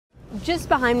Just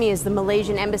behind me is the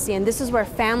Malaysian embassy, and this is where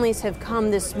families have come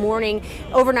this morning.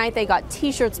 Overnight, they got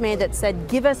T-shirts made that said,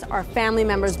 "Give us our family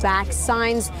members back,"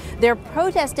 signs. They're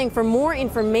protesting for more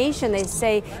information. They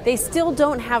say they still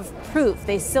don't have proof.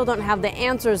 They still don't have the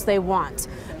answers they want.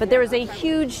 But there is a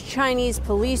huge Chinese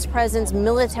police presence,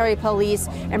 military police,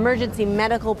 emergency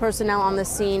medical personnel on the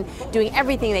scene, doing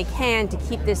everything they can to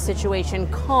keep this situation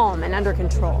calm and under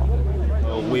control.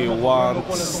 We want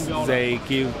they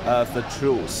give us the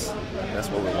truth. That's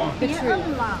what we want. The truth.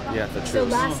 Yeah, the truth. So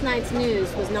last night's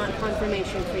news was not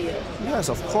confirmation for you? Yes,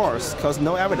 of course, because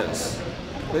no evidence.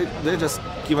 They just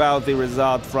give out the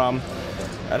result from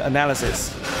an analysis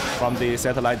from the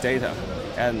satellite data,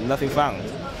 and nothing found.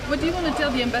 What do you want to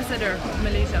tell the ambassador of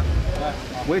Malaysia?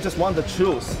 We just want the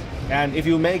truth. And if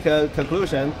you make a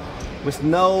conclusion with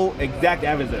no exact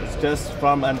evidence, just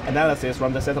from an analysis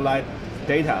from the satellite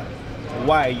data,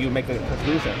 why you make a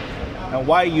conclusion? And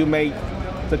why you make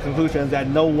the conclusion that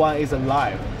no one is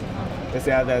alive? They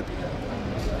say that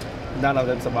none of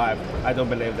them survived. I don't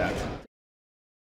believe that.